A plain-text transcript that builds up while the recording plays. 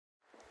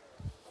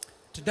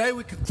Today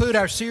we conclude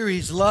our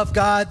series, Love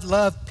God,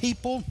 Love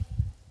People.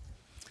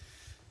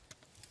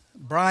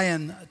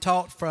 Brian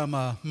taught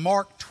from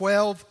Mark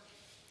 12,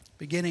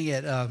 beginning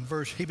at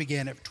he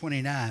began at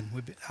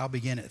 29. I'll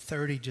begin at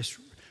 30, just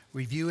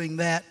reviewing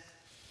that.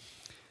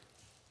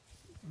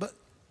 But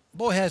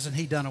boy, hasn't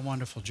he done a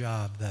wonderful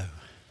job, though.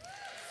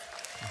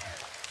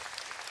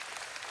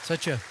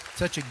 Such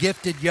a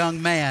gifted young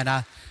man.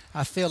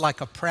 I feel like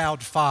a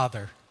proud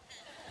father.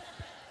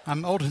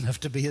 I'm old enough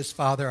to be his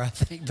father, I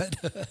think,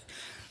 but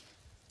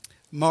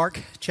Mark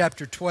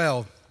chapter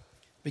 12,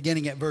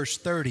 beginning at verse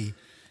 30,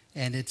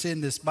 and it's in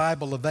this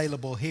Bible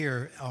available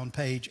here on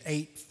page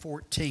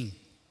 814.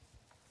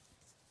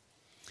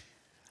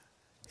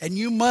 And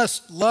you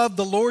must love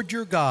the Lord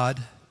your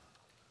God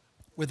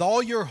with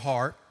all your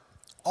heart,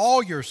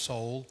 all your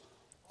soul,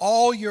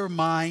 all your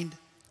mind,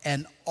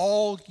 and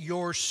all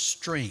your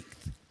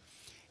strength.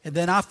 And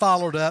then I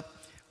followed up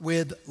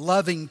with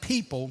loving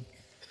people,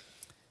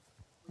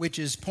 which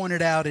is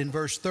pointed out in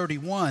verse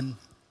 31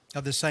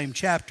 of the same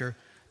chapter.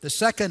 The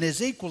second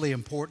is equally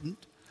important.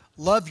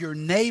 Love your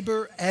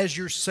neighbor as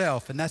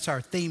yourself. And that's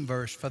our theme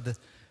verse for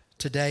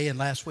today and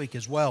last week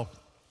as well.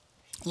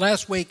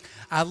 Last week,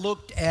 I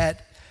looked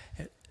at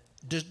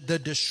the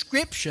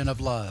description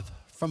of love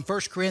from 1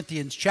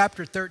 Corinthians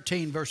chapter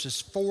 13, verses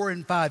 4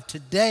 and 5.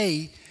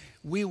 Today,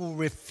 we will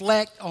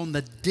reflect on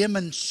the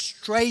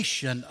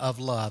demonstration of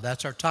love.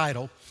 That's our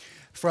title.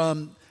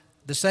 From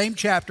the same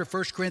chapter,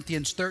 1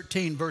 Corinthians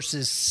 13,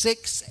 verses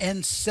 6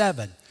 and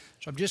 7.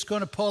 So I'm just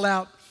going to pull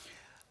out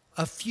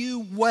a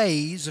few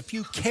ways, a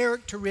few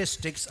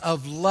characteristics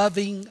of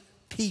loving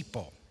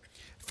people.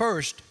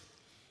 First,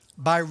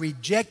 by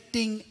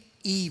rejecting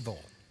evil.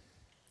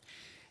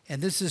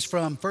 And this is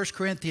from 1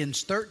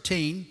 Corinthians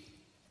 13,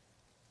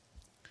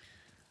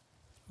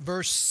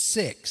 verse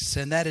 6,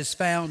 and that is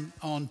found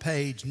on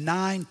page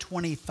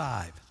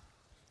 925.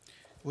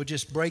 We'll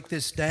just break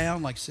this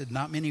down. Like I said,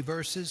 not many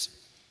verses.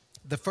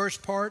 The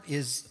first part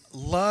is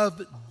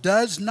love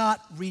does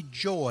not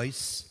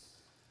rejoice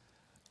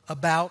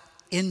about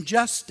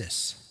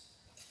injustice.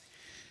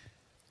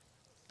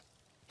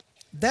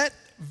 That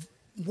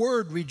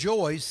word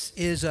rejoice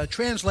is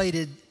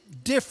translated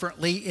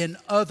differently in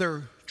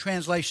other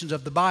translations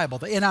of the Bible.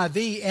 The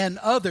NIV and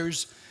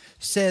others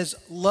says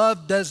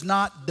love does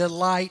not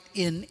delight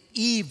in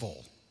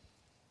evil.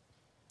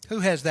 Who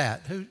has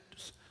that?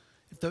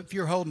 If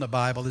you're holding the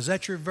Bible, is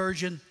that your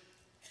version?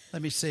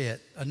 Let me see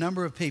it. A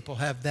number of people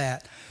have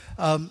that.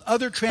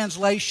 Other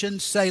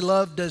translations say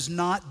love does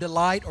not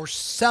delight or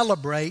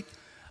celebrate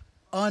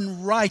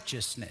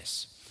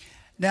unrighteousness.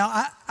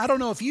 Now, I don't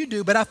know if you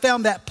do, but I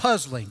found that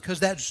puzzling because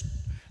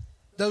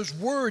those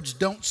words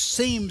don't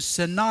seem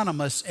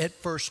synonymous at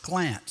first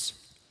glance.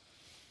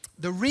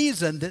 The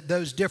reason that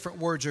those different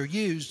words are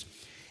used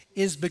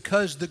is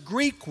because the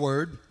Greek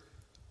word,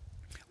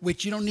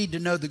 which you don't need to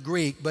know the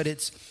Greek, but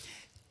it's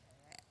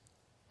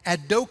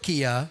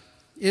adokia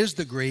is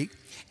the Greek,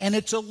 and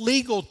it's a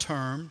legal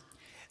term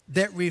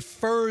that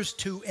refers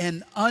to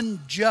an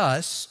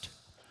unjust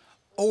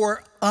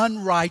or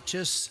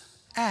unrighteous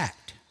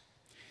act,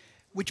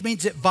 which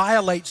means it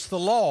violates the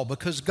law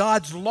because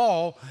God's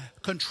law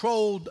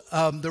controlled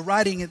the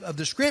writing of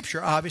the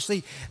Scripture,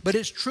 obviously, but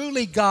it's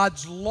truly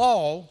God's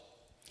law,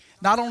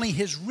 not only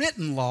His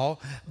written law,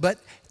 but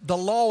the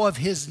law of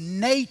His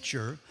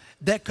nature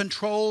that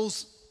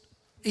controls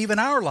even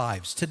our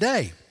lives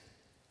today.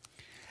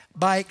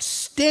 By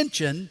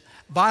extension,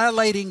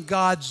 violating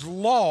God's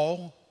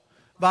law,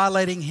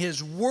 violating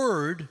His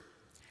word,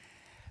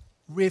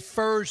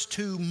 refers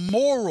to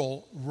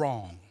moral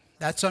wrong.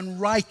 That's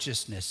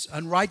unrighteousness.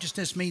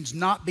 Unrighteousness means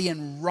not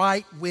being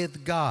right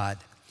with God.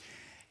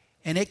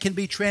 And it can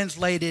be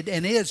translated,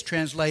 and is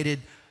translated,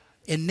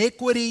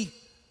 iniquity,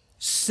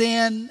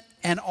 sin,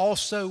 and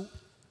also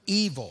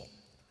evil.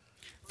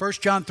 1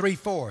 John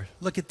 3:4.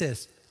 Look at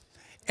this.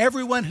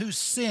 Everyone who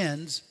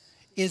sins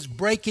is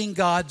breaking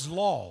God's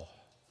law,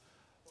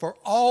 for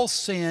all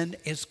sin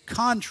is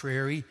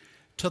contrary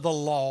to the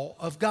law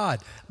of God.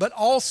 But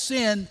all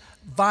sin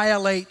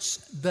violates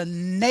the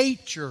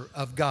nature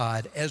of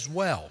God as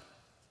well.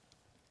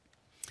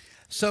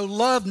 So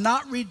love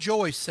not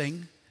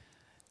rejoicing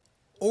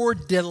or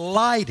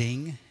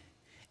delighting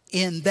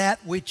in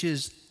that which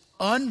is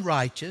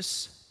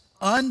unrighteous,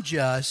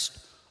 unjust,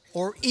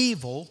 or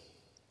evil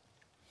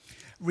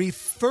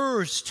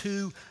refers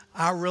to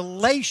our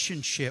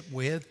relationship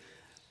with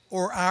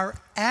or our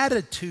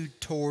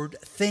attitude toward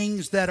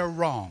things that are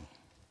wrong.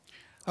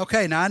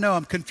 Okay, now I know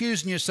I'm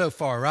confusing you so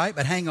far, right?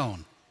 But hang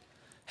on.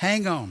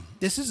 Hang on.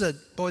 This is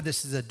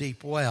a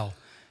deep well.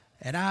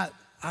 And I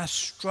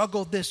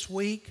struggled this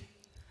week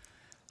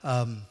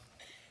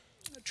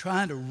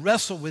trying to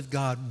wrestle with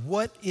God.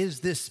 What is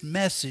this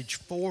message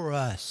for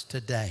us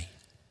today?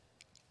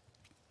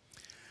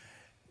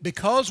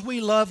 Because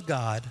we love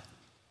God,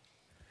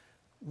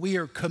 we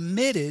are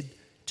committed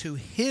to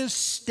His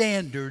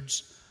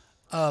standards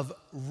of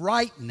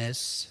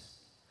rightness,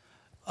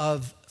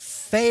 of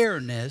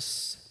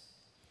fairness,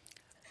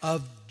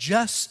 of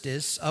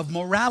justice, of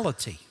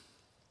morality.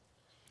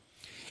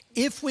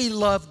 If we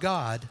love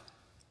God,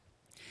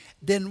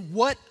 then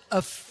what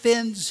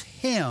offends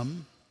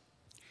Him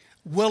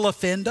will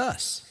offend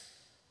us.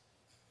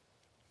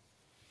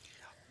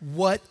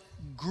 What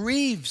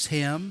grieves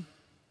Him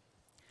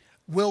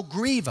will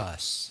grieve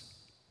us.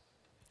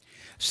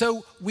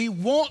 So we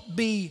won't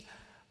be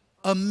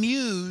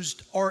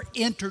amused or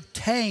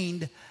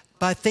entertained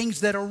by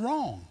things that are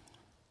wrong.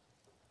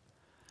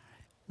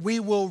 We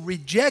will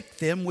reject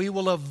them, we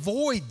will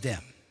avoid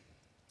them.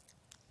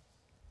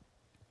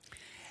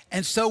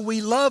 And so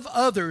we love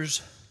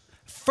others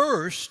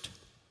first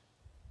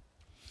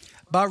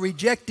by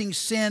rejecting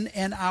sin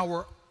in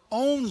our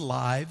own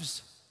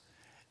lives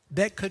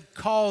that could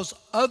cause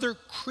other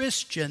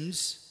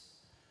Christians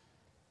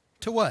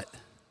to what?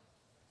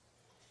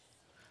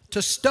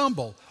 To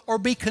stumble or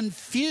be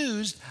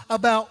confused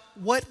about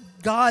what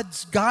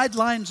God's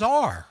guidelines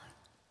are.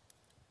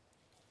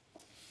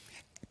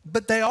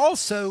 But they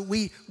also,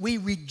 we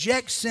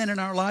reject sin in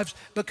our lives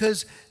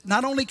because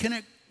not only can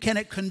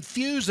it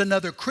confuse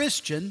another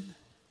Christian,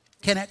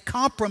 can it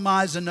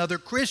compromise another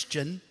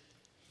Christian,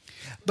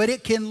 but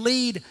it can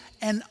lead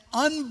an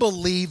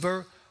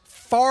unbeliever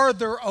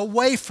farther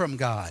away from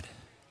God.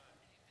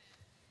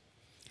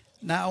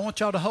 Now, I want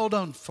y'all to hold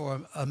on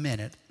for a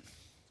minute.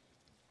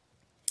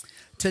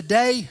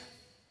 Today,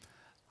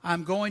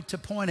 I'm going to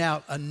point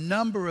out a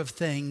number of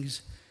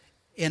things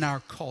in our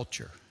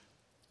culture.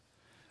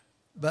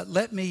 But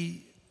let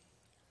me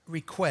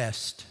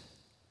request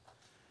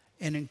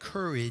and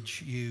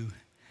encourage you.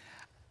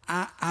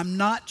 I'm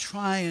not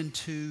trying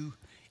to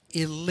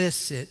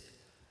elicit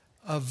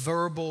a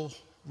verbal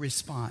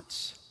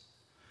response.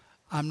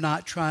 I'm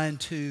not trying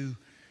to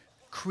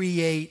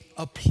create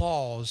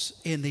applause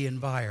in the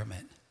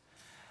environment.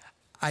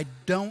 I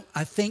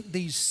think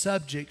these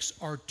subjects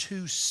are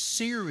too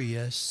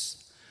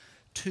serious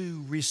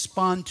to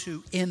respond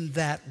to in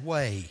that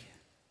way.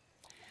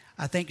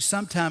 I think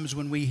sometimes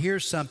when we hear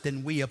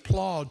something, we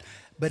applaud,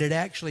 but it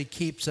actually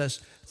keeps us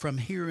from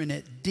hearing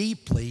it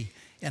deeply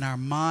in our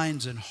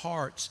minds and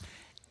hearts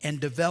and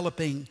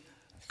developing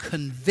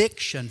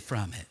conviction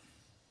from it.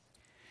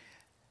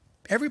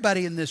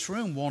 Everybody in this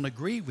room won't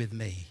agree with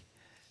me,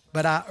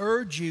 but I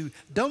urge you,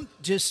 don't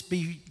just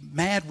be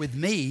mad with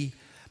me.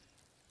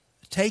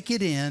 Take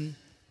it in,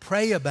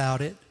 pray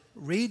about it,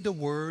 read the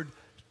Word,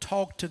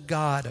 talk to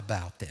God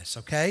about this,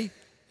 okay?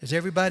 Is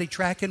everybody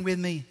tracking with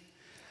me?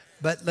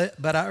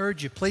 But I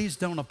urge you, please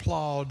don't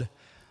applaud.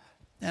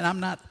 And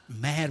I'm not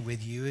mad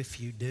with you if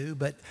you do,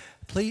 but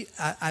please,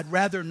 I'd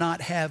rather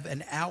not have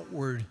an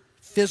outward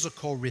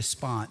physical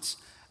response.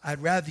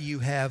 I'd rather you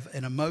have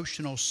an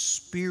emotional,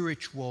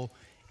 spiritual,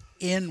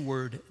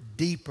 inward,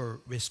 deeper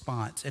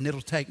response. And it'll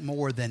take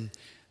more than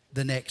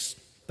the next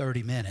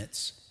 30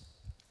 minutes.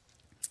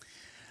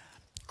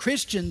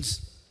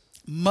 Christians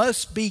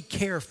must be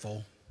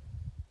careful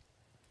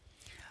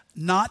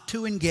not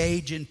to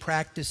engage in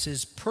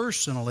practices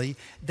personally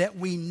that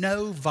we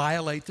know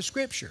violate the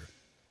Scripture.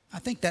 I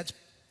think that's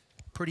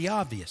pretty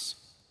obvious.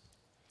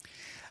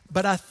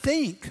 But I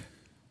think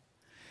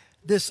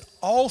this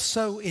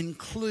also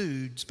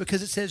includes,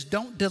 because it says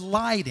don't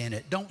delight in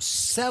it, don't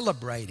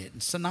celebrate it.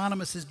 And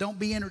synonymous is don't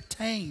be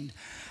entertained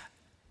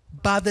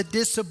by the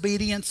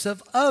disobedience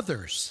of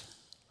others,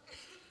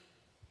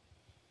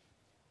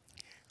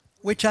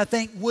 which I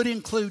think would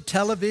include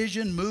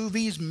television,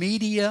 movies,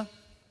 media.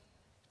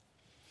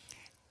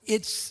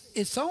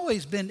 It's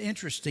always been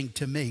interesting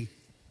to me.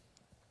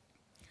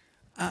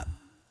 I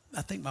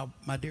think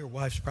my dear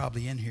wife's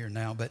probably in here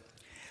now, but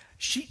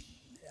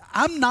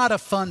I'm not a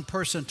fun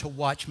person to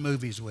watch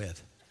movies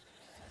with.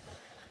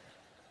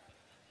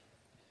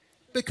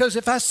 Because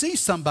if I see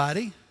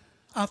somebody,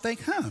 I'll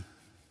think,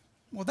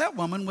 well, that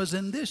woman was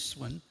in this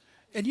one.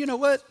 And you know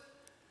what?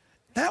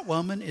 That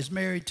woman is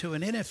married to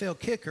an NFL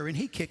kicker, and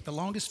he kicked the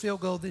longest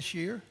field goal this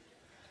year.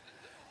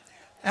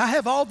 I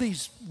have all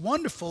these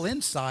wonderful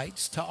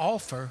insights to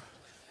offer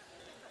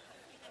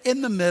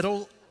in the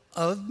middle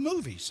of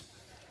movies.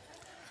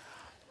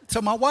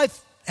 So my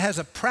wife has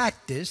a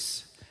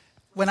practice.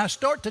 When I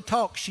start to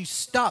talk, she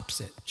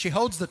stops it. She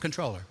holds the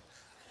controller.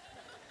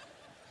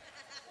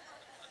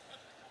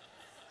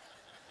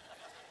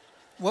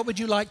 What would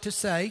you like to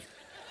say?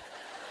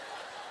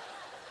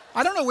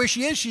 I don't know where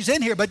she is. She's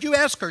in here, but you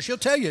ask her. She'll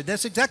tell you.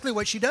 That's exactly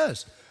what she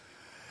does.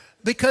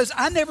 Because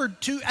I never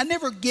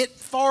get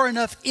far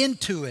enough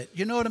into it.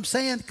 You know what I'm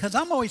saying? Because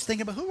I'm always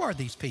thinking about who are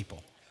these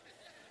people?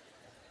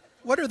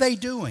 What are they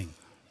doing?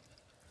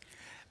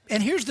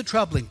 And here's the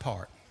troubling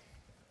part.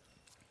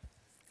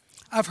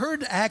 I've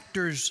heard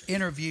actors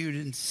interviewed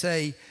and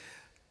say,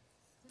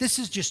 this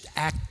is just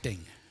acting.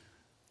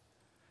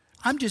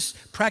 I'm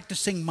just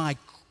practicing my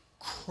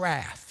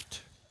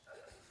craft.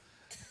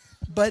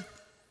 But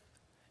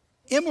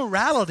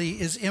immorality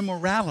is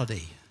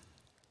immorality.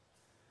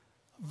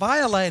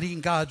 Violating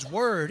God's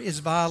word is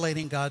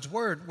violating God's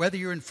word, whether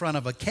you're in front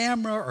of a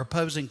camera or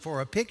posing for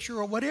a picture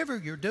or whatever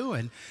you're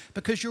doing,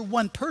 because you're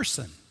one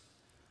person.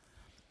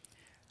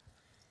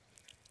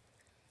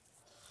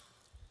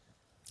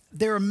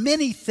 There are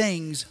many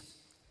things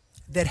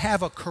that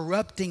have a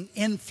corrupting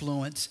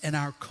influence in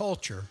our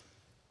culture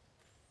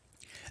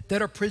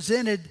that are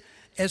presented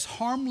as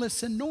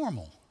harmless and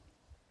normal.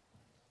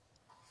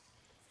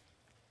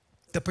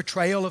 The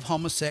portrayal of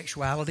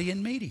homosexuality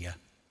in media.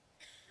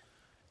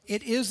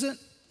 It isn't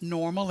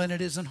normal and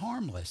it isn't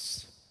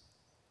harmless.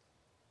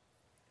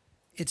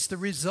 It's the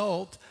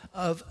result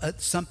of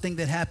something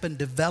that happened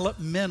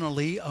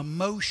developmentally,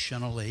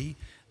 emotionally,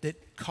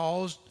 that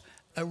caused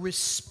a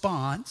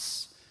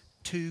response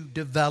to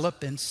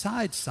develop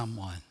inside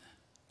someone.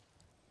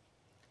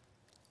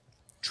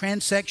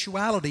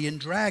 Transsexuality in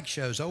drag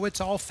shows. Oh,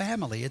 it's all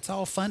family. It's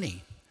all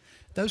funny.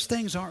 Those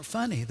things aren't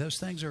funny. Those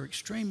things are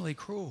extremely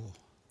cruel.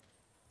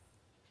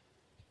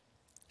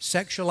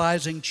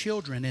 Sexualizing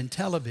children in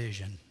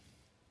television.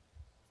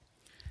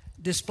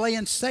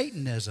 Displaying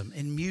Satanism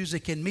in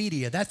music and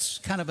media. That's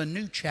kind of a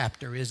new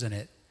chapter, isn't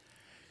it?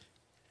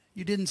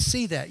 You didn't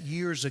see that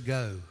years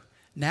ago.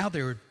 Now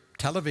there are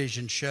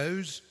television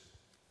shows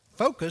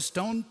focused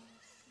on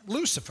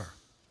Lucifer.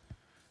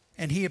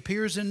 And he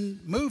appears in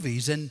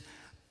movies and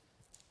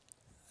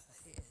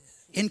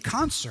in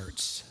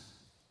concerts.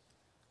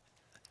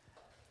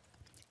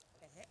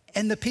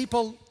 And the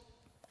people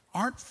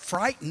aren't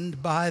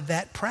frightened by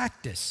that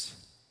practice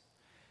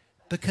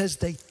because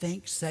they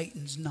think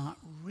Satan's not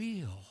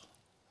real,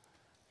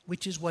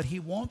 which is what he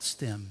wants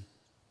them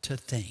to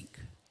think.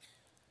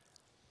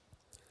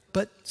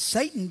 But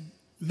Satan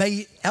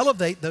may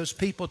elevate those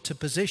people to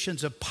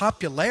positions of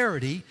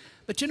popularity,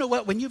 but you know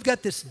what? When you've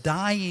got this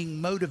dying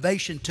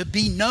motivation to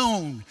be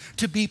known,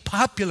 to be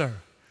popular,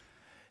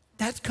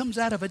 that comes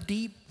out of a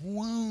deep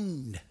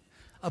wound,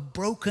 a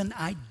broken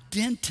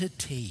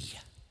identity.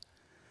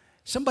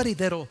 Somebody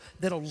that'll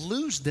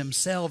lose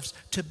themselves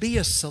to be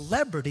a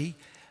celebrity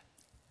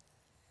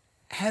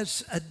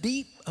has a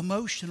deep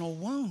emotional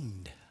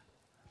wound.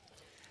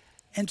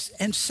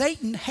 And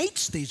Satan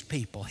hates these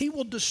people. He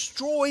will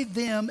destroy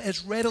them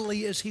as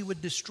readily as he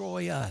would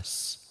destroy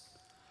us.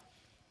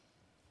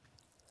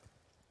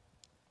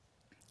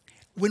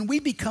 When we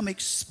become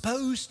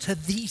exposed to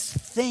these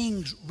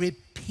things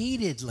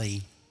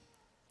repeatedly,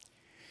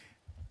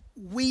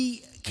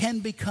 we can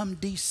become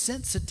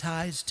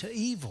desensitized to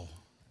evil.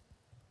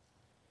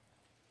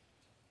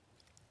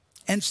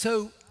 And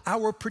so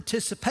our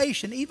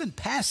participation, even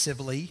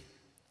passively,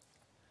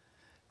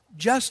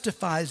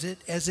 justifies it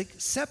as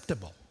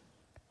acceptable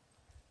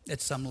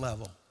at some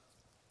level.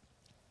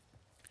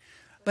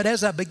 But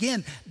as I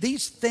begin,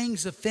 these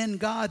things offend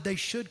God. They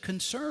should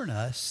concern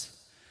us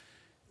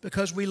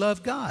because we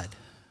love God.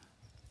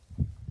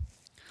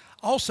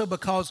 Also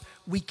because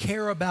we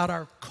care about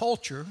our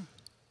culture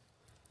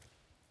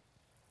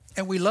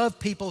and we love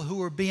people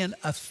who are being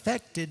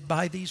affected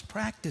by these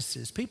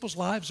practices. People's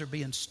lives are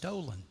being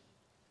stolen.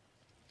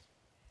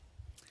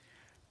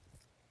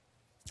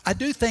 I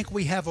do think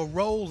we have a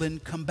role in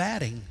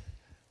combating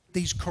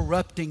these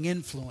corrupting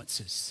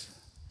influences.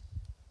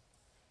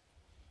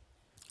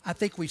 I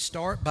think we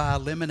start by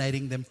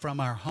eliminating them from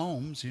our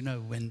homes. You know,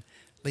 when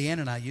Leanne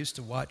and I used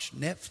to watch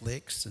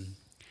Netflix and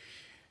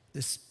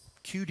this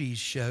cuties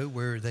show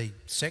where they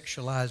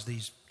sexualize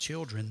these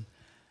children,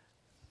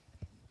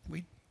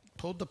 we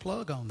pulled the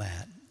plug on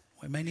that.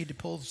 We may need to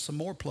pull some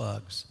more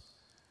plugs.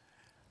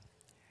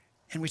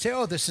 And we say,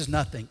 oh, this is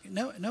nothing.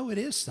 No, it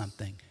is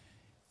something.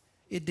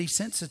 It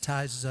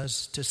desensitizes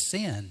us to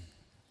sin.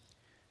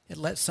 It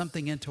lets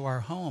something into our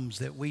homes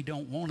that we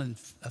don't want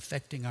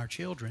affecting our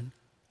children,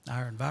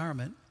 our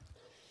environment.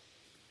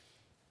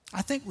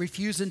 I think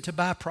refusing to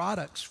buy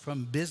products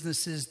from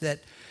businesses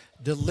that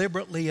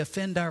deliberately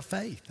offend our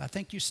faith. I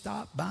think you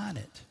stop buying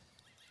it.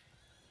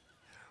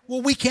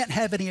 Well, we can't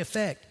have any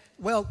effect.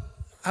 Well,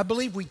 I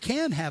believe we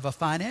can have a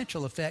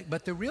financial effect,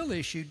 but the real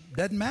issue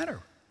doesn't matter.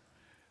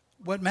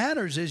 What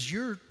matters is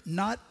you're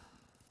not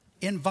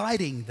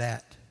inviting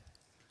that.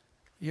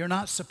 You're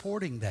not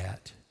supporting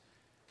that.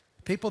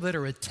 People that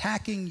are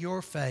attacking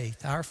your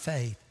faith, our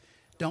faith,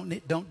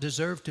 don't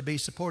deserve to be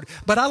supported.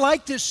 But I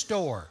like this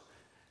store.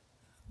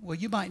 Well,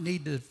 you might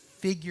need to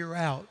figure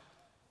out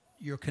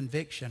your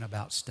conviction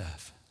about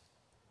stuff.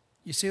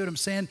 You see what I'm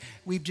saying?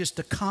 We've just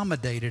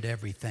accommodated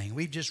everything.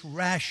 We've just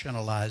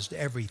rationalized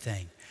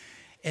everything.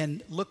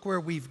 And look where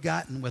we've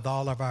gotten with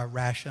all of our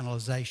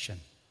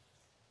rationalization.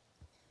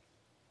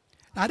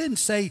 I didn't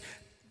say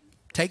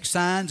take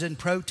signs and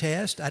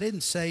protest. I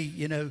didn't say,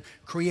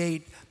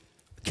 create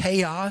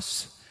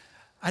chaos.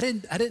 I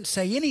didn't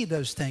say any of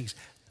those things.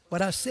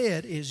 What I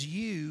said is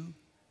you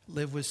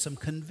live with some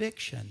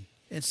conviction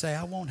and say,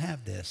 I won't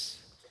have this.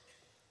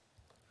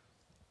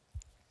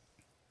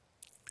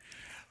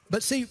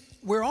 But see,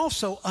 we're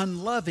also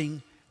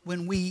unloving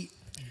when we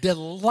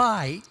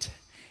delight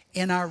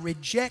in our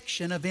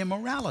rejection of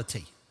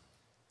immorality.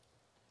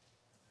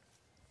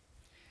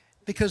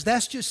 Because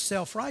that's just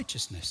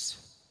self-righteousness.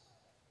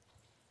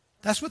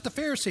 That's what the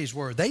Pharisees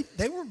were. They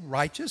were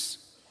righteous.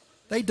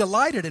 They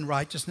delighted in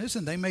righteousness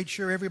and they made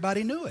sure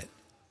everybody knew it.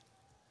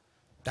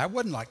 That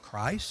wasn't like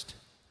Christ.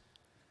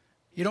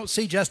 You don't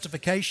see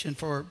justification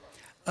for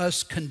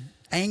us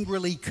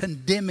angrily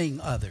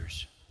condemning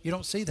others. You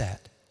don't see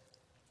that.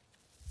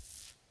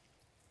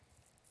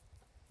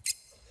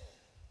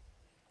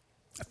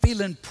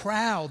 feeling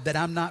proud that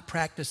I'm not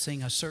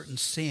practicing a certain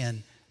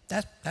sin,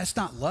 that's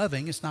not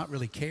loving. It's not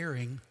really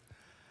caring.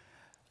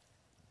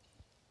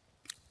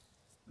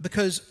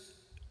 Because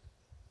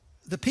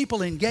the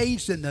people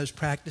engaged in those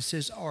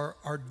practices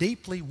are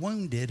deeply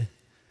wounded,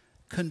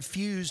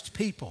 confused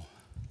people.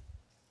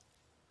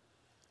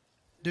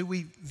 Do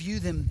we view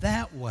them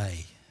that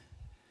way?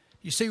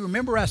 You see,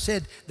 remember I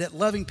said that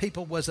loving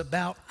people was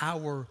about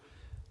our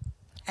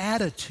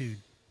attitude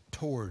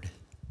toward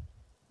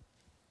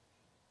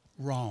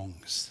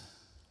wrongs.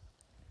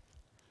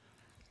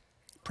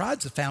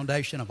 Pride's the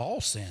foundation of all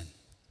sin.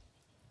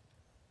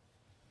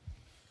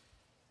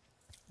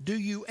 Do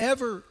you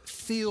ever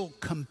feel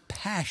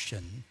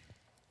compassion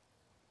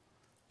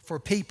for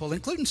people,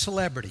 including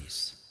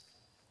celebrities?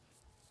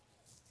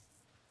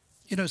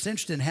 You know, it's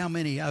interesting how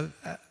many, I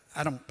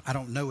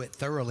don't know it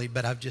thoroughly,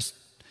 but I've just,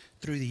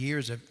 through the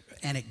years, I've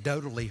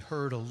anecdotally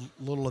heard a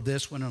little of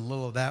this one and a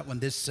little of that one.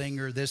 This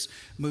singer, this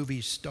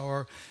movie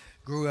star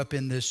grew up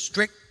in this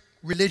strict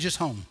religious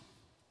home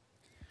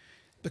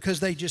because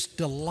they just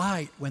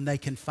delight when they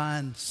can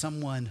find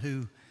someone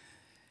who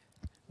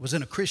was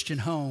in a Christian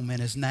home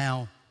and is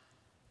now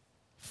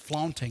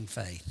flaunting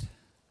faith.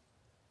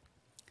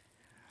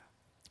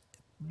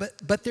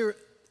 But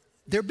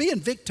they're being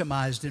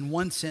victimized in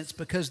one sense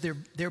because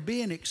they're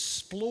being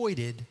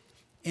exploited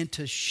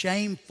into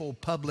shameful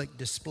public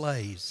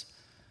displays.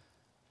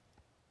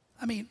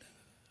 I mean,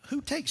 who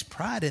takes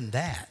pride in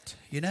that,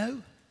 you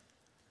know?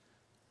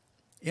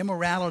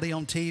 Immorality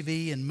on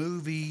TV, in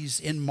movies,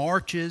 in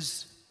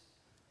marches.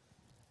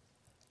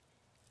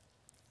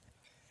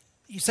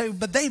 You say,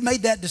 but they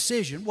made that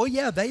decision. Well,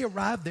 yeah, they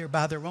arrived there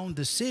by their own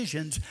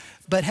decisions,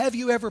 but have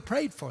you ever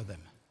prayed for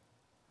them?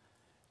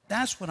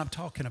 That's what I'm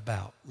talking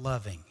about,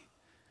 loving.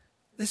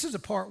 This is a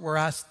part where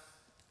I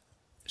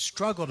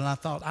struggled and I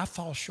thought, I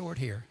fall short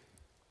here.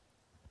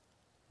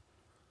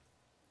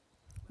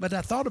 But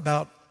I thought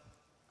about,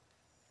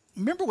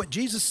 remember what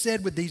Jesus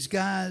said with these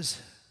guys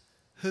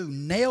who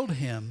nailed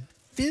him,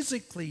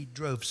 physically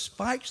drove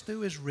spikes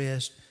through his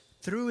wrist,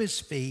 through his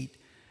feet,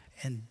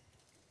 and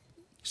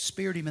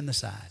speared him in the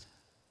side.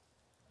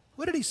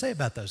 What did he say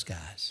about those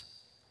guys?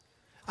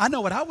 I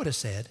know what I would have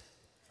said.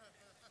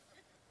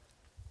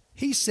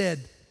 He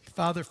said,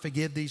 Father,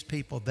 forgive these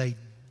people. They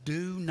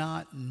do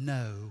not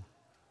know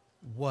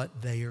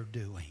what they are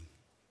doing.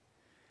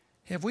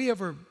 Have we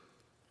ever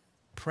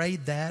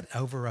prayed that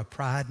over a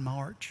pride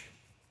march?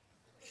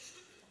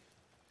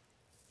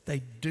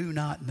 They do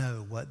not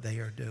know what they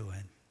are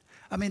doing.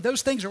 I mean,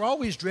 those things are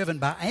always driven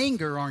by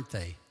anger, aren't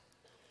they?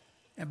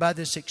 And by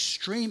this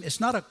extreme, it's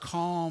not a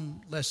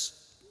calm,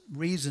 let's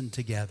reason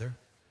together.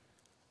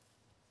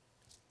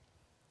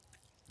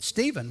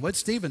 Stephen, what'd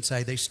Stephen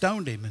say? They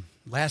stoned him, and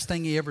last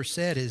thing he ever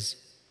said is,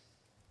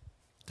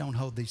 don't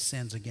hold these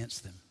sins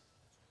against them.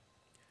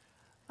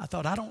 I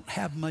thought, I don't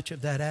have much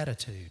of that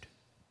attitude.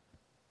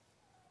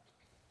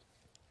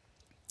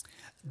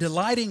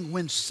 Delighting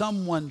when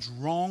someone's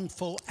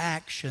wrongful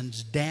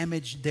actions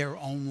damage their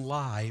own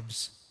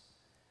lives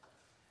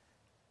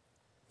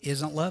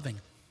isn't loving.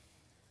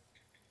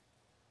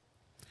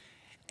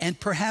 And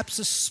perhaps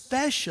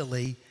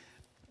especially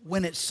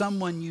when it's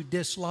someone you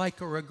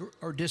dislike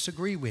or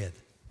disagree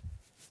with.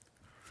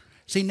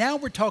 See, now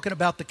we're talking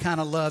about the kind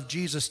of love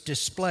Jesus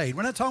displayed.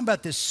 We're not talking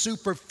about this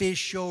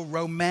superficial,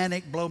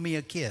 romantic, blow me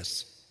a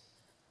kiss.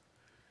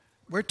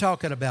 We're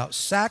talking about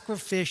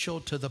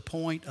sacrificial to the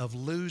point of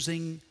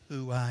losing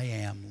who I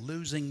am,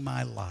 losing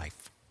my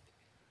life.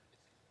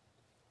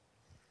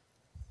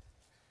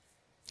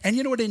 And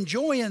you know what?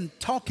 Enjoying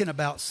talking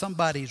about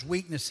somebody's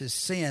weaknesses,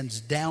 sins,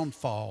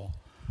 downfall,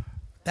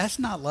 that's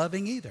not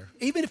loving either,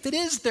 even if it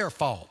is their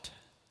fault.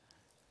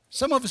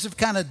 Some of us have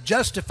kind of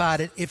justified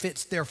it if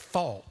it's their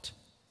fault.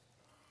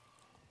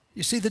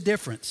 You see the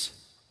difference?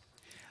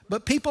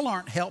 But people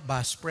aren't helped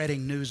by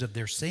spreading news of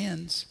their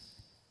sins.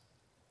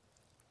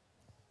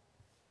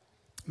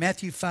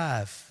 Matthew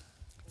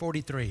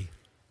 5:43.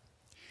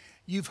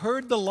 You've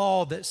heard the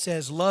law that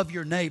says love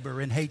your neighbor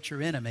and hate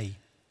your enemy.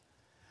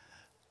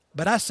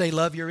 But I say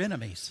love your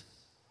enemies.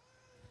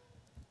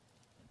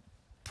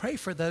 Pray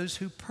for those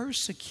who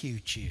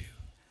persecute you.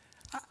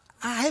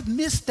 I have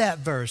missed that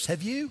verse.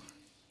 Have you?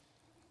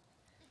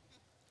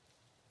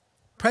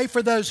 Pray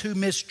for those who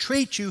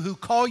mistreat you, who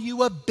call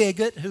you a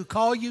bigot, who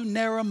call you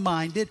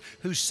narrow-minded,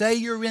 who say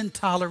you're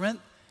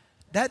intolerant.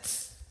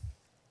 That's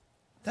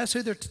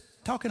who they're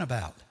talking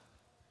about.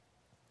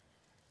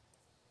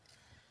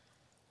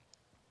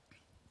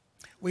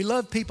 We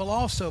love people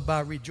also by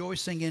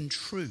rejoicing in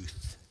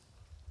truth.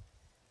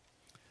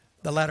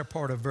 The latter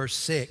part of verse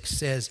 6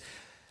 says,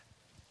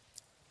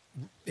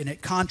 and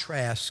it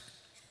contrasts,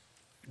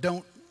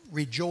 don't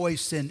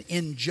rejoice in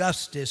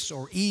injustice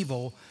or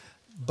evil,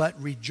 but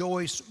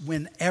rejoice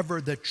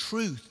whenever the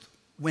truth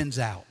wins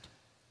out.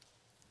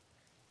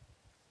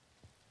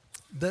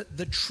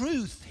 The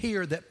truth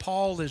here that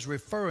Paul is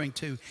referring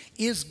to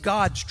is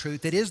God's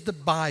truth. It is the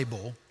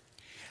Bible.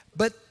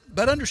 But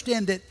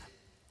understand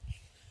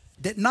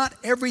that not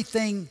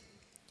everything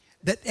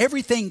that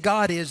everything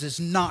God is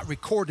not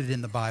recorded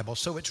in the Bible.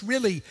 So it's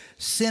really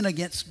sin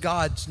against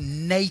God's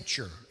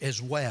nature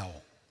as well.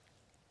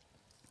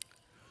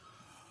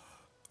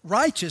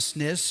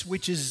 Righteousness,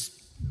 which is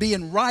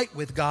being right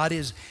with God,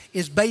 is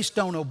based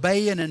on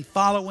obeying and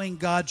following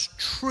God's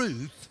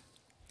truth,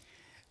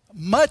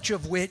 much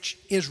of which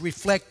is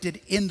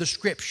reflected in the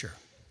Scripture,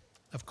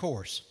 of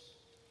course.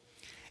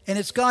 And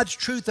it's God's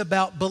truth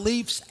about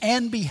beliefs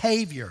and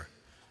behavior.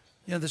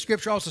 You know, the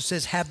Scripture also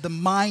says, have the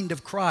mind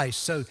of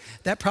Christ. So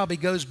that probably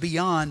goes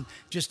beyond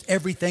just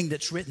everything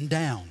that's written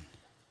down.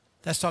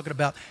 That's talking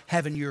about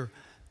having your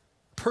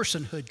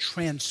personhood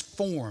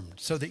transformed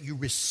so that you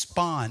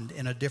respond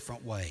in a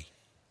different way.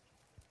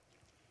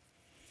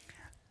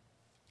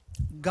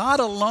 God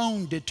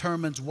alone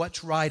determines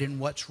what's right and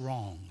what's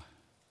wrong.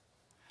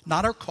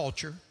 Not our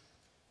culture,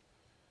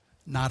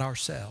 not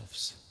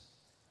ourselves.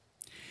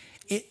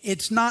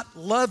 It's not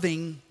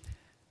loving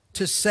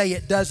to say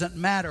it doesn't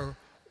matter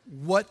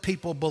what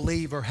people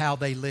believe or how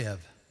they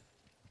live.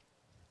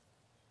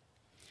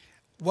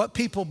 What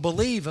people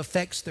believe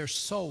affects their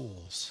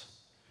souls,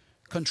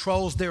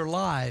 controls their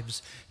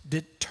lives,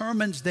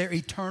 determines their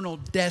eternal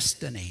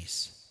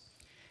destinies,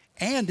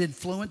 and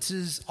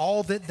influences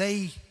all that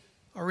they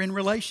are in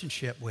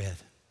relationship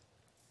with.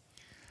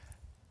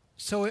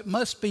 So it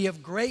must be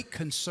of great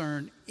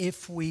concern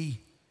if we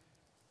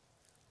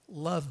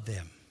love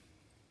them.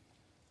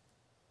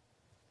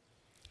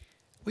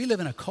 We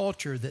live in a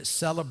culture that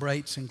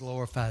celebrates and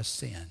glorifies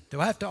sin. Do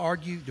I have to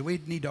argue? Do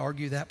we need to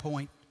argue that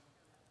point?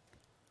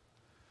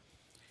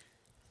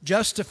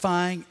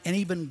 Justifying and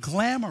even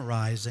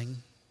glamorizing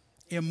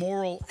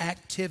immoral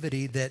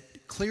activity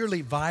that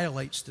clearly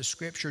violates the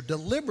Scripture,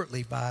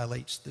 deliberately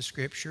violates the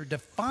Scripture,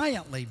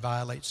 defiantly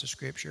violates the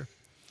Scripture.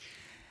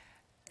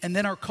 And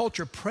then our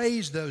culture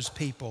praise those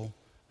people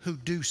who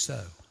do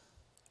so.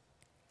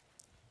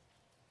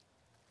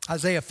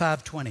 Isaiah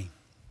 5:20.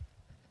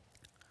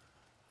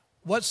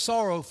 What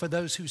sorrow for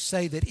those who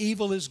say that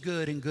evil is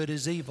good and good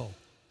is evil,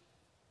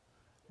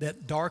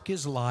 that dark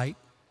is light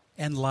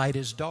and light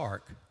is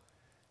dark,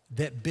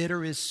 that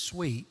bitter is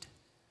sweet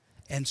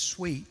and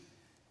sweet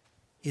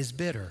is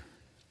bitter.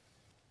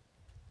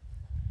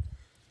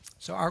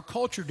 So our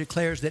culture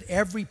declares that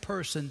every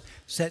person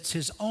sets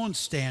his own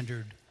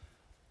standard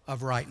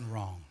of right and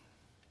wrong,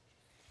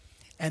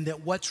 and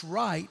that what's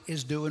right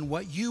is doing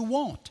what you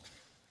want.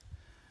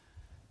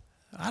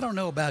 I don't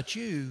know about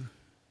you,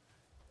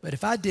 but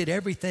if I did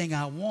everything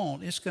I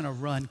want, it's going to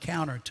run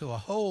counter to a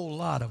whole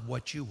lot of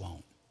what you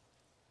want.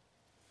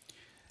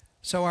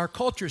 So our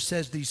culture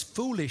says these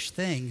foolish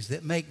things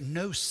that make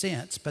no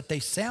sense, but they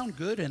sound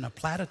good in a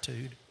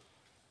platitude.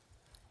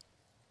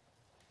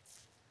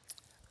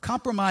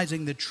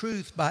 Compromising the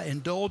truth by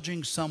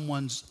indulging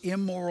someone's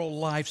immoral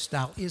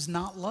lifestyle is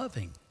not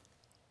loving,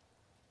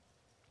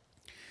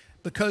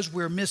 because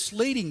we're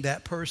misleading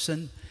that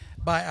person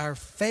by our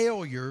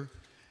failure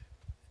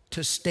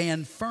to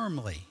stand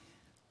firmly.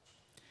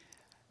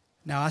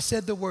 Now, I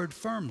said the word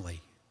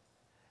firmly.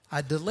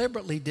 I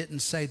deliberately didn't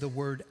say the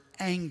word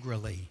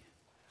angrily,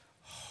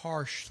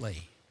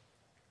 harshly.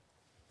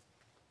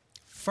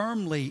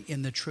 Firmly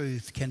in the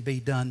truth can be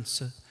done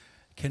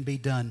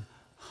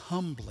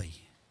humbly.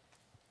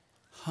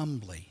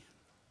 Humbly.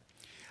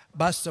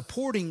 By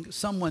supporting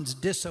someone's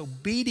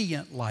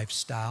disobedient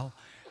lifestyle,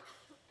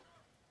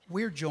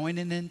 we're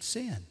joining in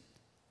sin.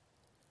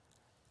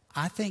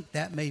 I think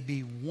that may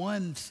be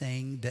one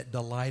thing that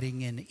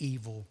delighting in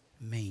evil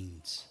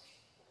means,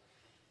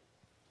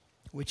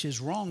 which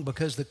is wrong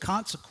because the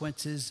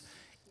consequences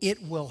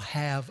it will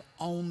have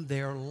on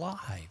their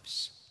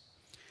lives.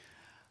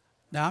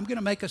 Now, I'm going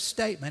to make a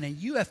statement, and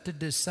you have to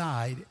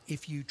decide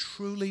if you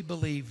truly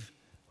believe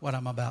what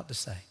I'm about to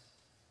say.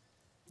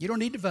 You don't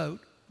need to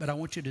vote, but I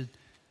want you to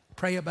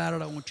pray about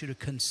it. I want you to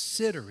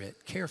consider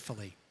it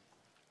carefully.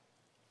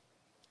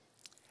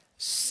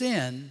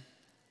 Sin,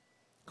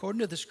 according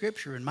to the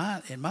Scripture, in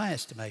my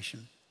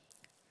estimation,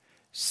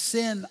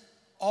 sin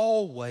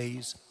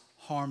always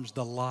harms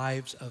the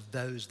lives of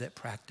those that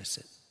practice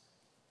it.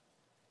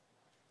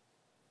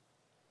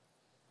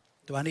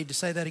 Do I need to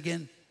say that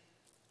again?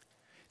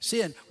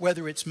 Sin,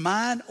 whether it's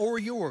mine or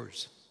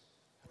yours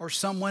or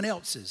someone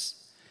else's,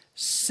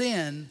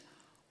 sin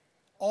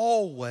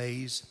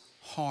always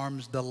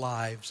harms the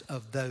lives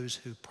of those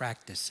who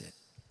practice it.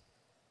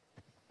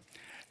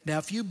 Now,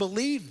 if you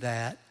believe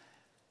that,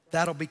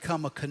 that'll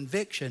become a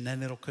conviction,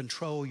 and it'll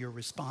control your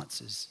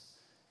responses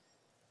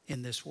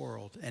in this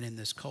world and in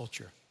this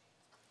culture.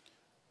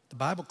 The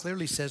Bible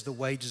clearly says the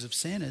wages of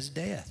sin is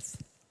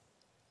death.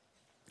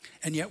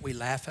 And yet we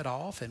laugh it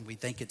off and we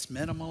think it's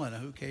minimal and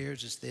who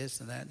cares, it's this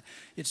and that.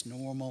 It's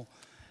normal.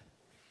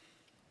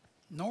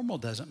 Normal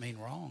doesn't mean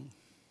wrong.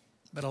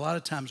 But a lot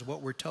of times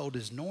what we're told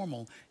is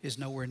normal is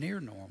nowhere near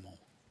normal.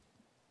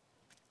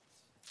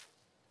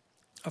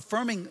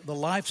 Affirming the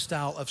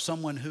lifestyle of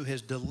someone who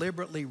has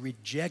deliberately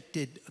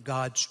rejected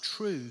God's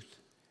truth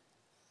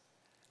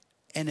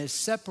and is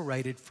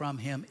separated from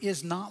Him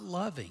is not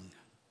loving.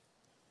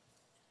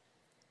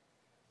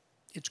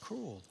 It's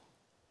cruel.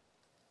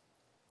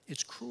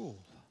 It's cruel.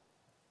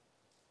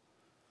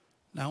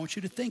 Now, I want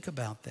you to think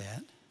about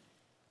that.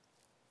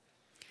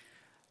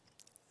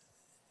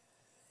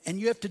 And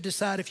you have to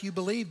decide if you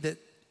believe that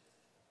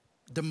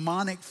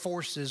demonic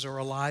forces are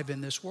alive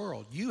in this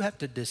world. You have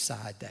to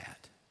decide that.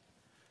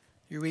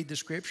 You read the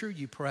scripture,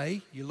 you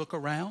pray, you look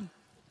around.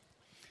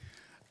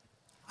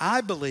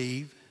 I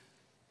believe,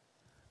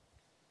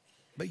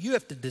 but you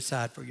have to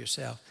decide for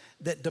yourself,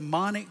 that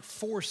demonic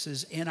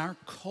forces in our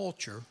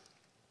culture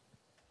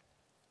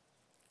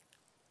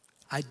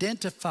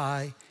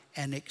identify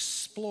and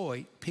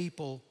exploit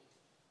people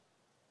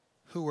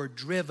who are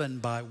driven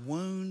by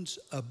wounds,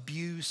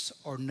 abuse,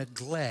 or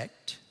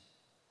neglect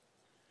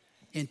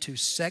into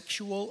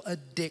sexual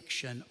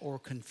addiction or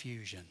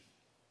confusion.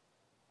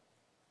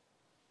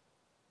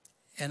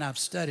 And I've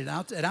studied,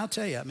 and I'll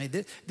tell you, I mean,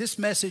 this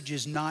message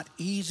is not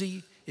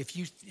easy.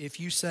 If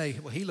you say,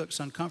 well, he looks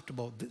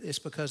uncomfortable, it's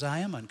because I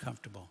am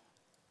uncomfortable.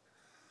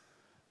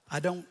 I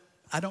don't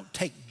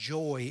take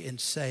joy in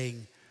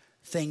saying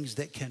things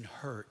that can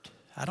hurt.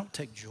 I don't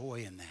take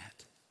joy in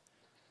that.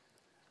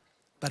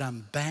 But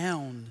I'm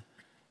bound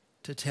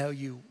to tell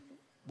you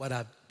what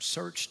I've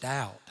searched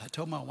out. I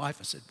told my wife,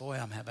 I said, boy,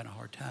 I'm having a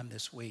hard time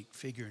this week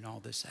figuring all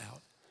this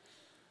out.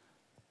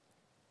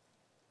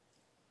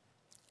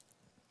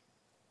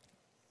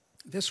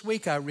 This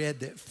week I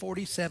read that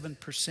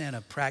 47%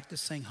 of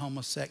practicing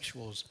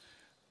homosexuals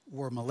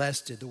were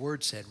molested, the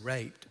word said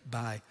raped,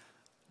 by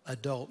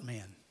adult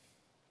men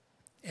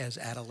as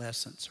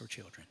adolescents or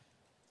children.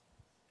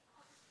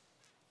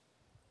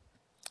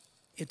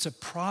 It's a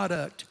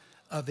product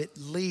of at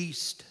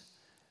least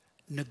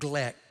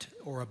neglect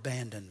or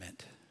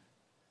abandonment.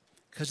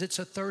 Because it's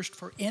a thirst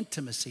for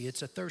intimacy.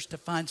 It's a thirst to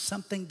find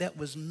something that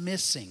was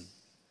missing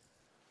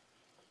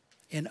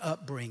in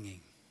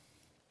upbringing.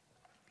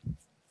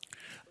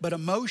 But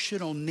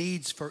emotional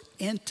needs for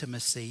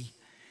intimacy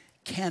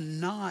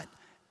cannot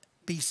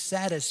be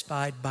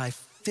satisfied by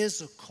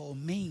physical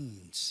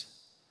means.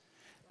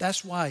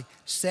 That's why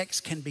sex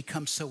can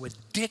become so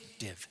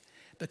addictive,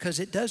 because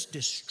it does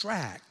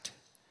distract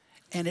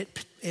and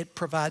it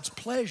provides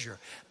pleasure,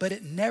 but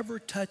it never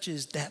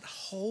touches that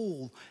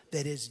hole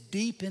that is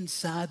deep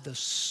inside the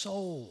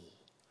soul,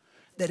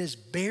 that is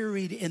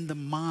buried in the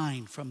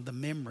mind from the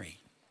memory.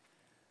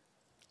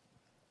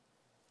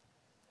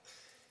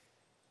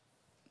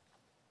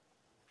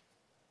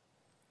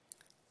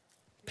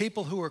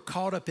 People who are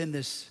caught up in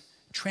this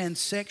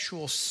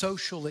transsexual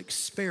social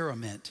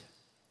experiment,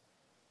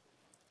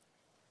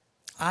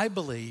 I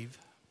believe,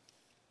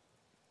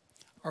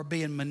 are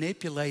being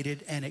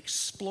manipulated and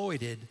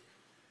exploited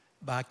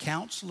by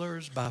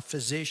counselors, by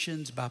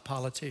physicians, by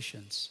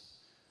politicians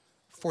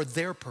for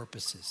their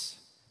purposes.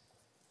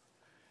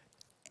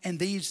 And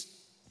these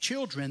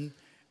children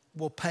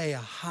will pay a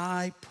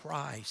high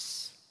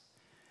price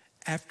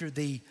after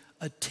the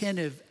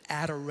attentive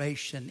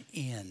adoration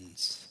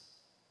ends.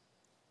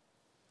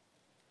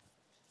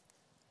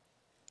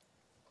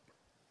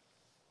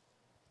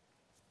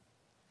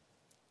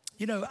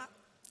 You know,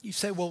 you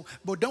say, well,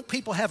 don't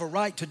people have a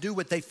right to do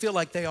what they feel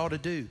like they ought to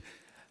do?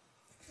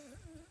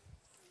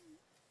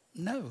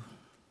 No.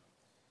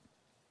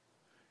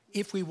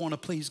 If we want to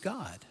please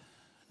God,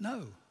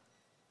 no.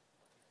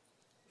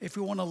 If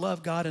we want to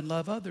love God and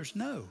love others,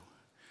 no.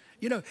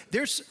 You know,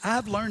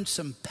 I've learned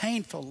some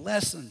painful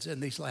lessons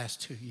in these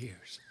last 2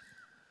 years.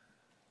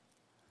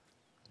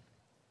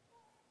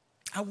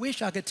 I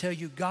wish I could tell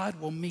you God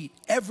will meet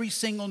every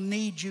single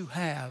need you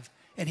have,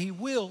 and He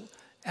will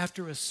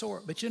after a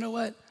sort. But you know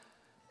what?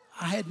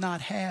 I had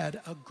not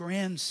had a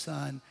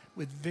grandson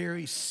with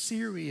very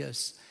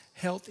serious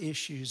health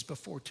issues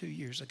before 2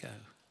 years ago.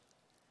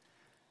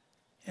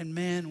 And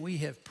man, we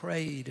have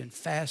prayed and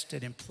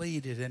fasted and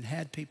pleaded and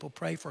had people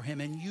pray for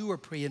him, and you are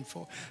praying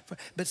for.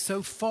 But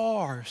so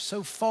far,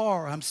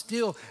 I'm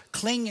still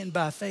clinging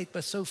by faith,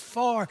 but so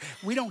far,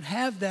 we don't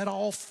have that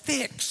all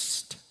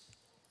fixed.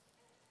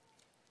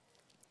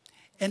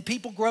 And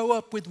people grow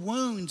up with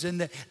wounds,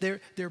 and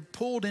they're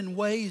pulled in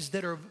ways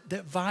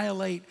that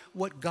violate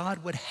what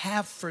God would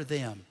have for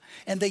them.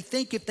 And they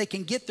think if they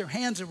can get their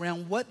hands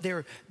around what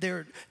they're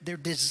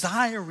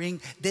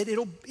desiring, that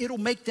it'll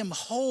make them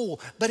whole,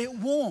 but it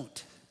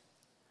won't.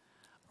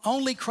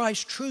 Only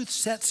Christ's truth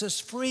sets us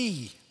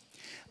free.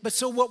 But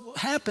so what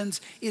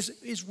happens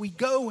is we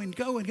go and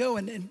go and go,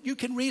 and you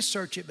can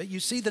research it, but you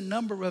see the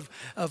number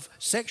of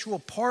sexual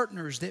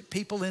partners that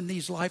people in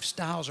these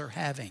lifestyles are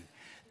having.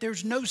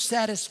 There's no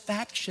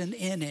satisfaction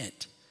in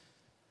it.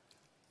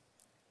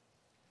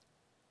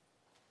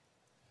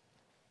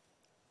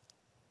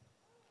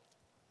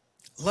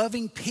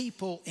 Loving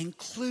people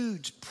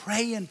includes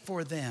praying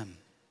for them,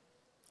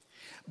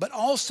 but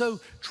also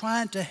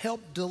trying to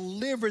help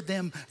deliver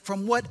them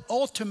from what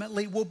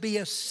ultimately will be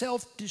a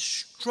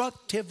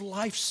self-destructive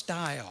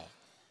lifestyle.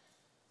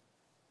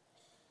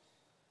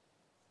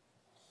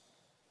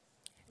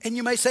 And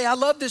you may say, I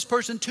love this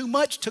person too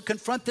much to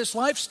confront this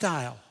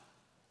lifestyle.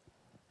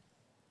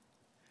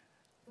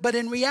 But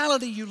in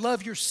reality, you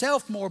love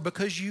yourself more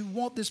because you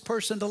want this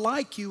person to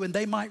like you, and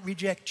they might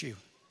reject you.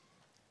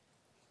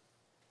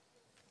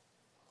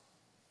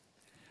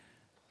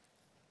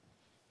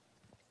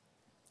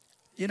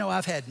 You know,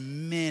 I've had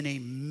many,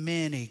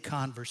 many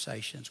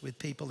conversations with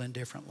people in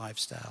different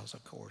lifestyles,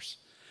 of course,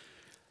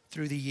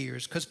 through the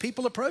years, because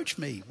people approach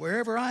me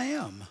wherever I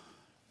am.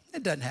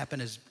 It doesn't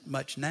happen as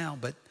much now,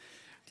 but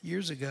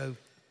years ago,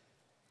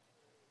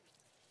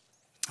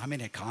 I mean,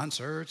 at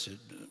concerts,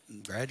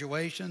 at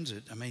graduations,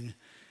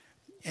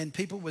 and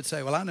people would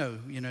say, well, I know,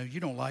 you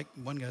don't like,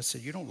 one guy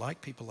said, you don't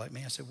like people like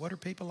me. I said, what are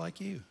people like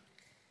you?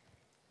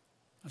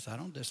 I said, I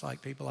don't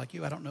dislike people like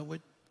you. I don't know what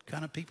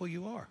kind of people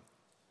you are.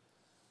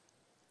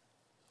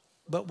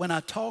 But when I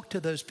talk to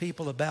those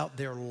people about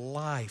their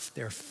life,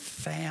 their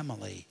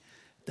family,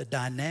 the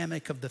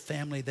dynamic of the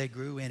family they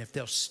grew in, if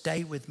they'll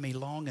stay with me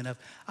long enough,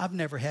 I've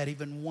never had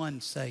even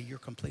one say, you're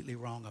completely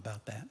wrong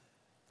about that,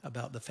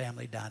 about the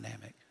family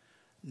dynamic.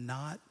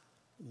 Not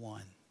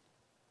one.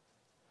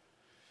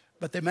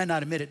 But they may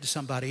not admit it to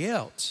somebody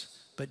else.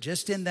 But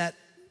just in that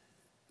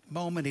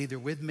moment, either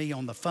with me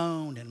on the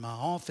phone, in my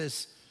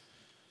office,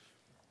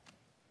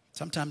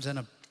 sometimes in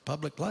a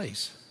public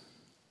place.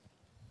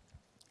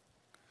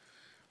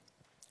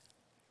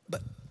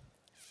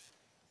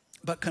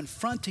 But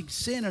confronting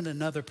sin in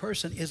another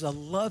person is a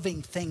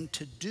loving thing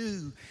to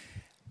do,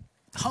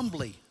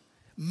 humbly,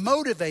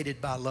 motivated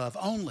by love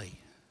only.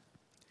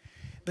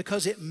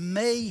 Because it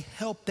may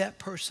help that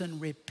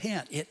person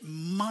repent. It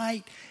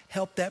might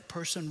help that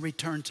person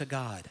return to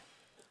God.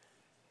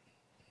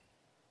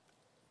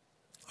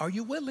 Are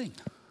you willing?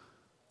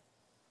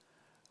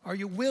 Are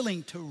you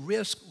willing to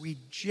risk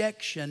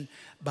rejection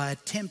by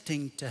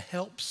attempting to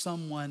help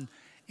someone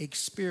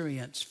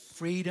experience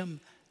freedom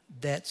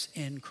that's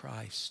in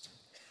Christ?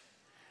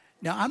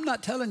 Now, I'm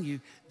not telling you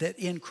that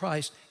in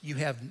Christ you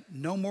have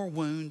no more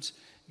wounds,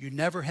 you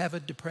never have a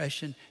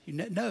depression.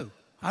 No,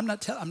 I'm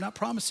not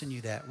promising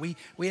you that. We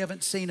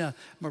haven't seen a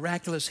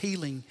miraculous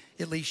healing,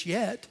 at least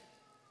yet.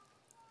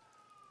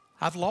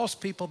 I've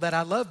lost people that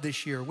I love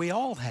this year. We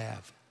all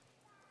have.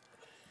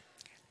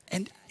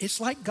 And it's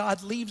like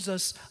God leaves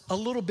us a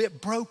little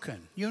bit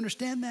broken. You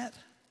understand that?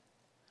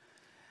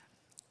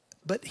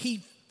 But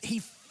he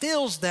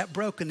fills that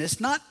brokenness,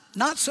 not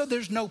so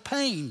there's no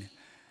pain.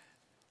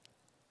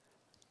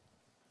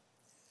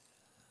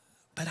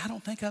 But I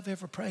don't think I've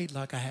ever prayed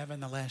like I have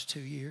in the last 2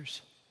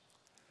 years.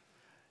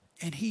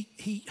 And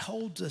he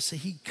holds us,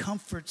 he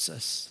comforts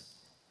us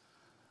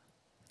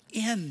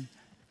in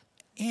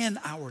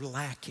our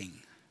lacking.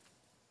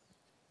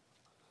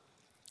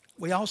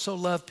 We also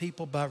love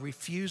people by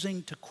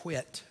refusing to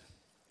quit.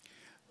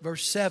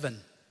 Verse 7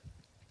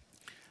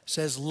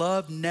 says,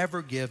 love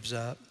never gives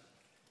up,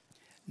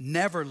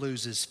 never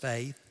loses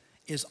faith,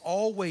 is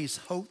always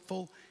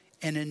hopeful,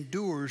 and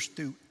endures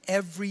through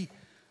every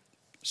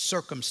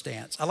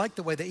circumstance. I like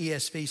the way the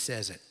ESV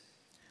says it.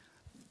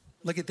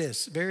 Look at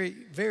this, very,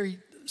 very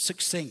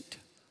succinct.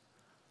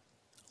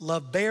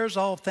 Love bears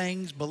all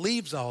things,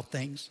 believes all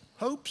things,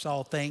 hopes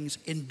all things,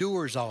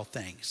 endures all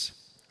things.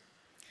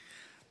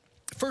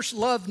 First,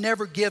 love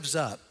never gives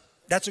up.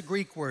 That's a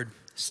Greek word,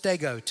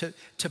 stego,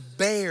 to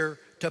bear,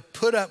 to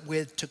put up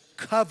with, to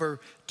cover,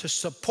 to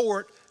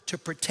support, to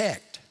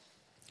protect.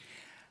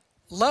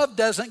 Love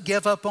doesn't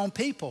give up on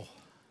people.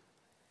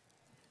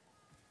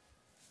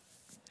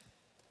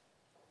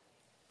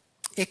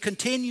 It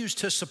continues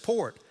to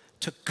support,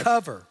 to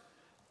cover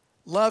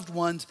loved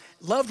ones.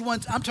 Loved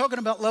ones, I'm talking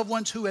about loved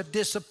ones who have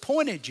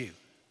disappointed you,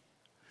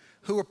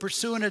 who are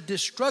pursuing a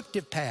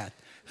destructive path,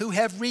 who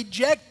have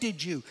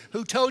rejected you,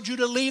 who told you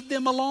to leave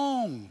them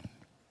alone.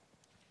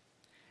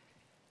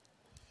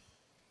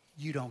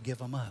 You don't give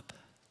them up.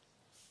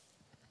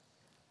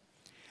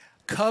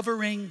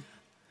 Covering,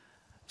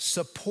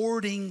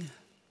 supporting,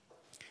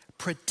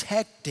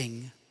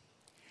 protecting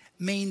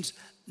means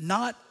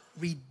not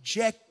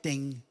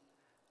rejecting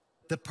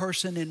the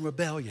person in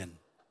rebellion,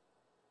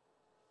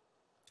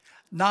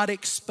 not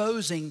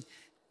exposing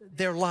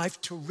their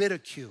life to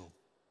ridicule,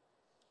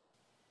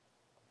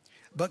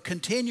 but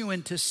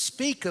continuing to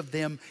speak of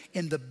them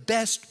in the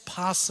best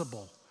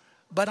possible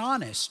but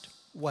honest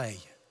way.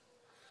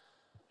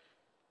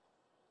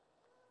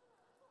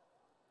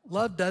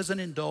 Love doesn't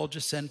indulge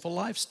a sinful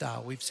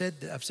lifestyle. I've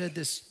said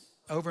this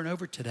over and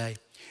over today,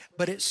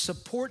 but it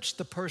supports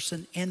the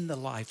person in the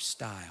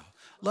lifestyle.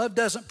 Love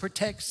doesn't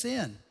protect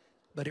sin,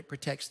 but it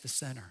protects the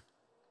sinner.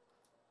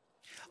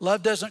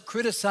 Love doesn't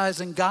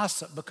criticize and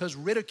gossip, because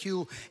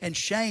ridicule and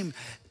shame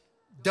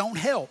don't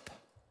help,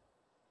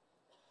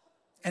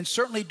 and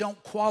certainly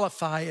don't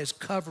qualify as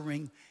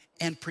covering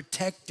and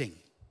protecting.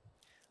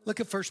 Look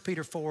at 1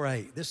 Peter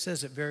 4:8. This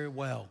says it very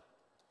well.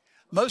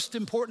 Most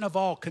important of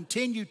all,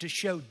 continue to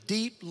show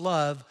deep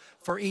love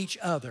for each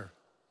other,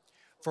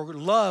 for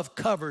love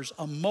covers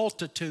a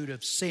multitude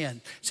of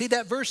sin. See,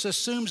 that verse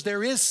assumes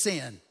there is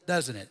sin,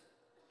 doesn't it?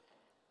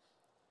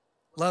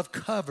 Love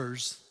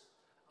covers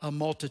a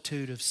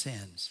multitude of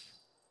sins.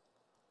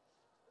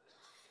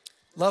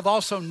 Love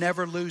also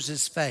never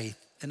loses faith.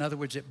 In other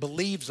words, it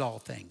believes all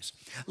things.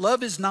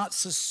 Love is not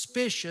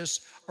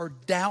suspicious or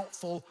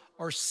doubtful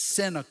or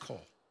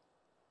cynical.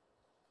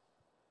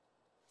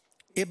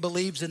 It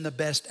believes in the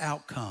best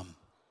outcome.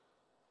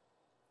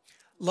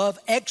 Love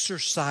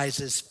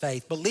exercises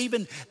faith,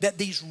 believing that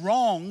these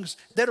wrongs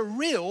that are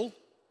real,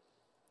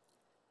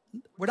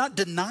 we're not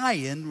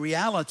denying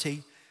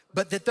reality,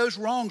 but that those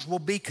wrongs will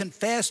be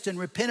confessed and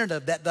repented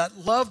of, that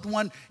that loved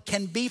one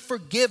can be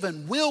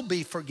forgiven, will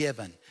be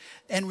forgiven,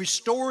 and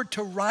restored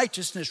to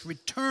righteousness,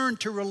 returned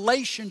to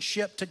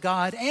relationship to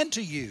God and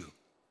to you.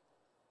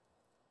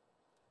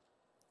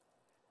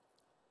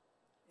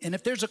 And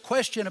if there's a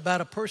question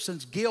about a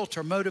person's guilt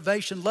or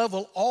motivation, love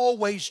will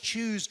always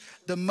choose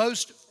the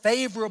most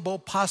favorable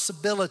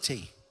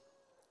possibility,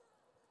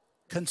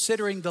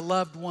 considering the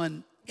loved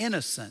one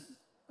innocent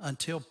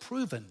until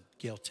proven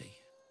guilty.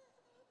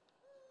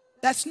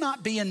 That's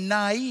not being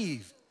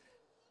naive.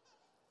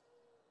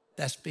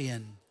 That's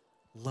being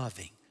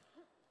loving.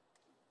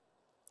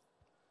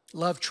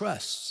 Love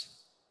trusts.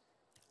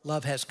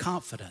 Love has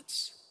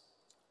confidence.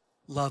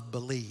 Love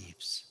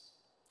believes.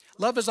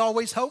 Love is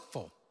always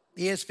hopeful.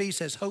 The ESV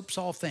says, hopes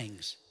all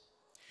things.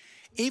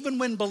 Even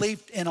when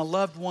belief in a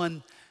loved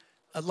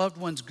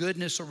one's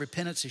goodness or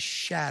repentance is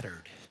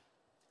shattered,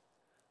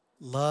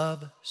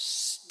 love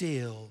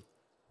still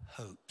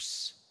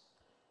hopes.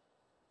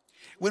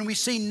 When we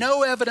see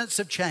no evidence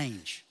of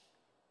change,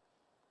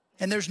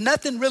 and there's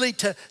nothing really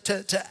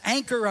to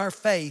anchor our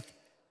faith,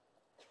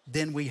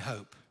 then we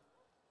hope.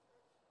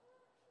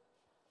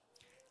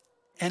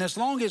 And as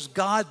long as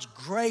God's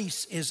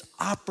grace is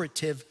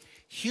operative,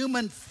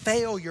 human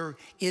failure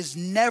is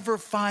never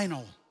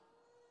final.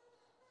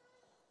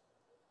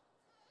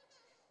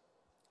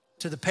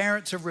 To the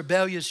parents of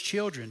rebellious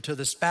children, to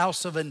the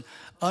spouse of an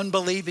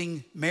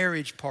unbelieving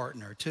marriage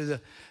partner,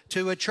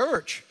 to a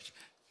church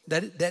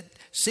that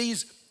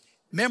sees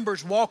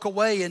members walk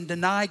away and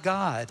deny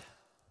God,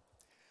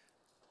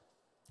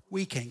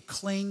 we can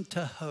cling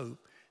to hope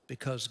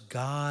because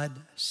God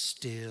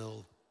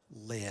still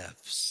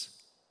lives.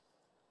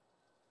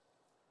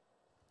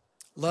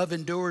 Love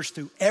endures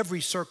through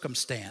every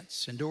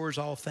circumstance, endures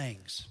all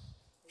things.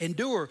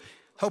 Endure,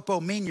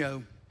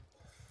 hopomeno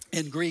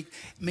in Greek,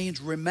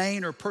 means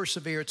remain or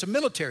persevere. It's a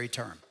military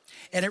term,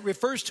 and it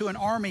refers to an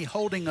army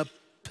holding a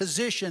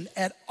position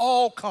at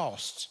all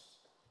costs.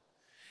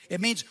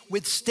 It means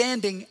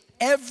withstanding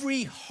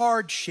every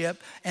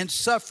hardship and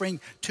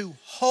suffering, to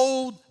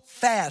hold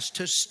fast,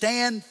 to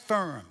stand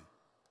firm.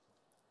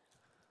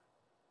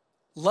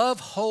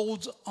 Love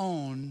holds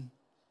on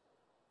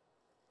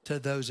to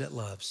those it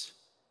loves.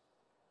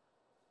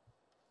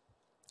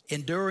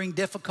 Enduring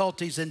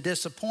difficulties and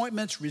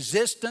disappointments,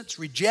 resistance,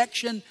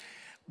 rejection,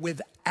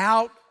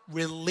 without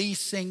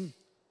releasing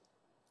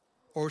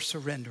or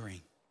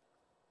surrendering.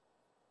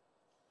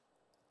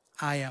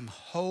 I am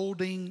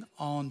holding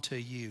on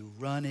to you.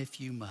 Run if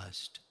you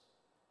must.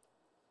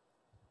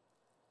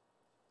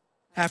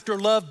 After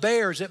love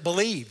bears, it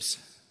believes.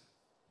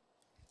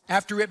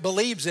 After it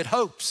believes, it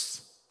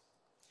hopes.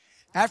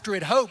 After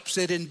it hopes,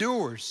 it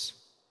endures.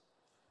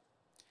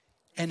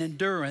 And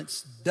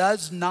endurance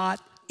does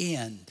not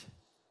end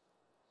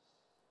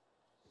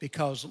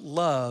because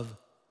love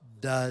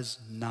does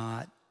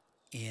not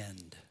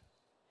end.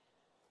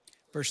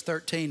 Verse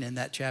 13 in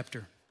that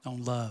chapter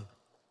on love.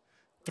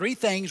 3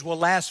 things will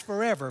last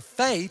forever.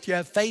 Faith, you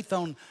have faith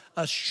on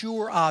a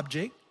sure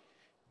object.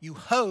 You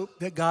hope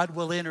that God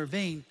will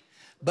intervene,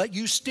 but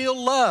you still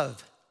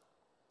love.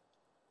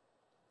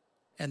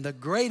 And the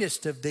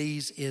greatest of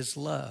these is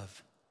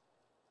love.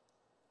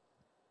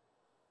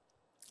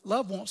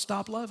 Love won't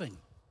stop loving.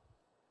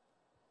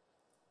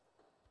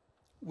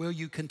 Will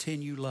you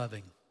continue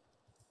loving?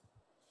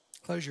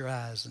 Close your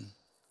eyes, and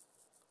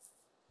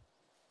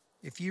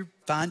if you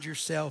find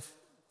yourself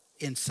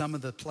in some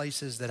of the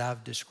places that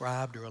I've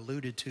described or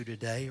alluded to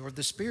today, or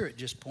the Spirit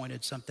just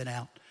pointed something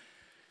out,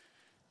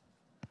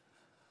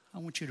 I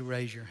want you to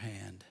raise your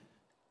hand.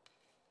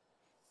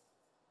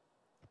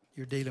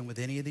 You're dealing with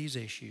any of these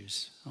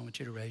issues, I want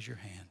you to raise your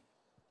hand.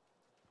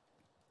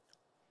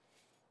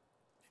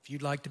 If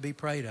you'd like to be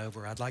prayed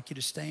over, I'd like you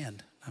to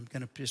stand. I'm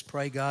going to just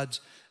pray God's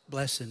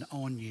blessing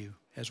on you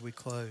as we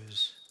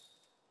close.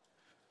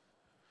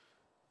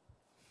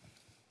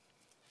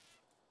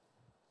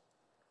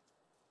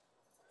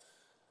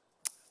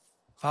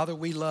 Father,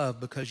 we love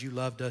because you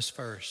loved us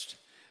first,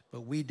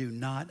 but we do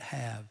not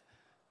have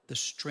the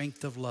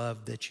strength of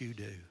love that you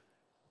do.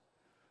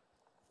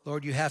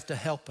 Lord, you have to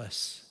help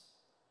us.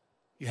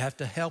 You have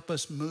to help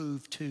us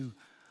move to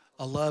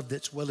a love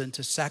that's willing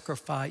to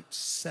sacrifice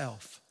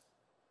self.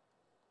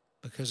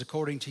 Because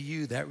according to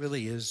you, that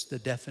really is the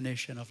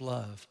definition of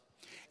love.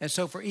 And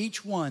so for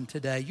each one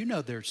today, you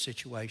know their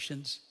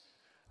situations.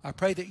 I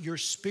pray that your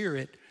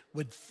Spirit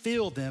would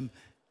fill them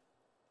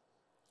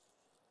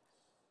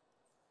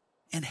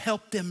and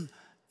help them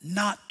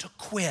not to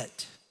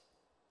quit.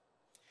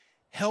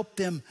 Help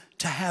them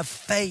to have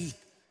faith.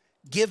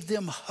 Give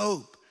them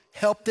hope.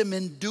 Help them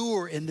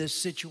endure in this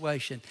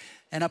situation.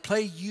 And I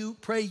pray you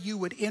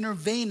would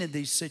intervene in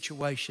these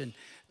situations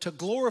to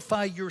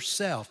glorify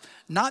yourself.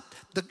 Not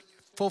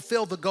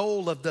fulfill the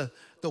goal of the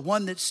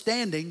one that's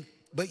standing,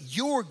 but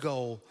your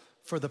goal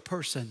for the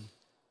person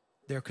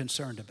they're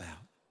concerned about.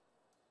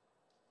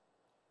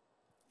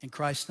 In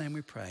Christ's name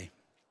we pray.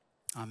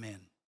 Amen.